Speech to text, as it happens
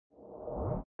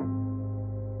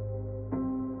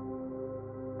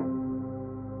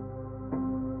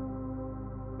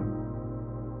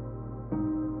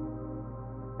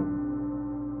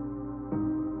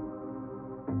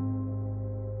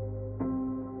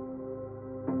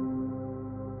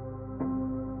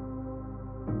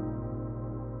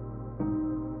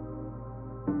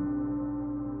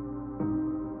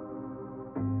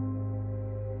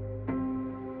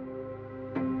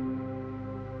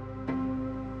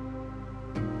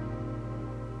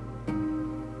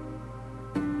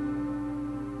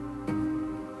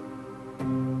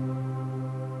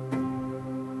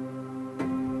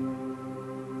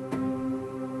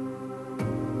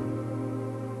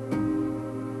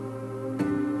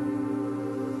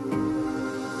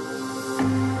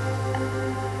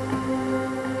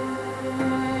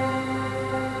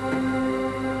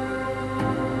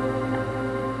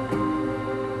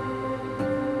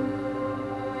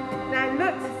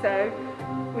so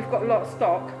we've got a lot of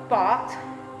stock, but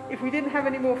if we didn't have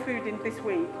any more food in this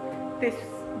week, this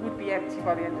would be empty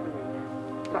by the end of the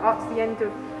week. But up to the end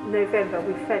of November,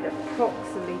 we fed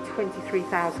approximately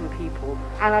 23,000 people,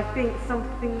 and I think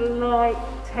something like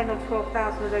 10 or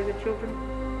 12,000 of those are children.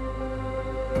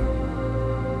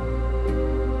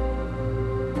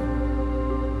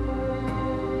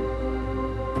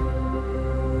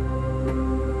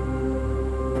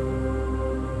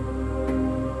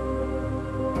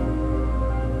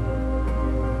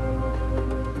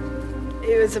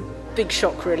 It was a big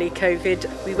shock really,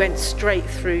 COVID. We went straight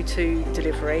through to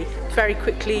delivery. Very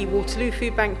quickly Waterloo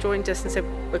Food Bank joined us and said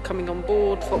we're coming on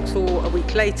board, Vauxhall a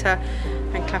week later,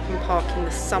 and Clapham Park in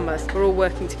the summer. So we're all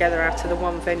working together out of the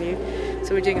one venue.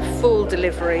 So we're doing a full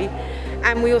delivery,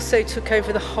 and we also took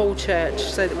over the whole church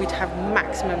so that we'd have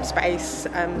maximum space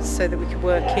so that we could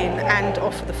work in and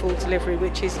offer the full delivery,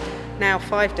 which is now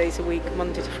 5 days a week,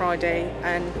 Monday to Friday,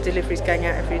 and deliveries going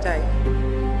out every day.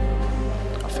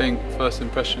 I think first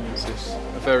impressions is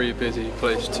a very busy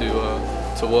place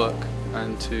to work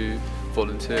and to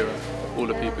volunteer. All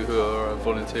the people who are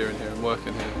volunteering here and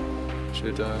working here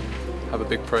should have a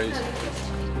big praise.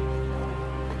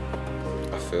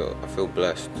 I feel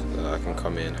blessed that I can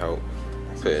come here and help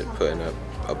putting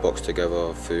a box together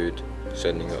of food,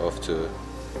 sending it off to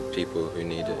people who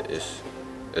need it.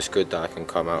 It's good that I can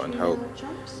come out and help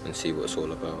and see what it's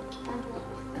all about.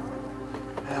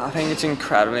 I think it's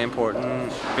incredibly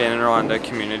important being around the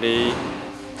community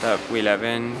that we live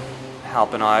in,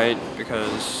 helping out,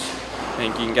 because I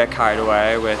think you can get carried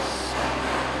away with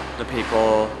the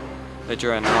people that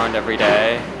you're in around every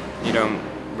day. You don't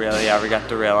really ever get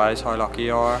to realise how lucky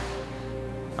you are,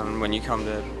 and when you come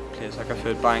to a place like a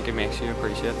food bank, it makes you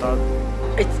appreciate that.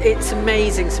 It's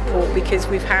amazing support, because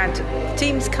we've had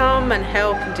teams come and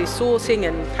help and do sorting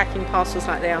and packing parcels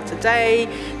like they are today.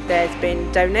 There's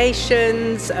been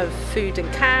donations of food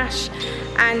and cash,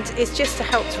 and it's just to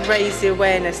help to raise the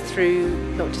awareness through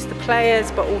not just the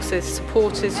players but also the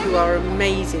supporters, who are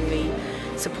amazingly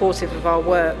supportive of our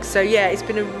work. So yeah, it's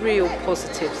been a real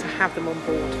positive to have them on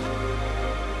board.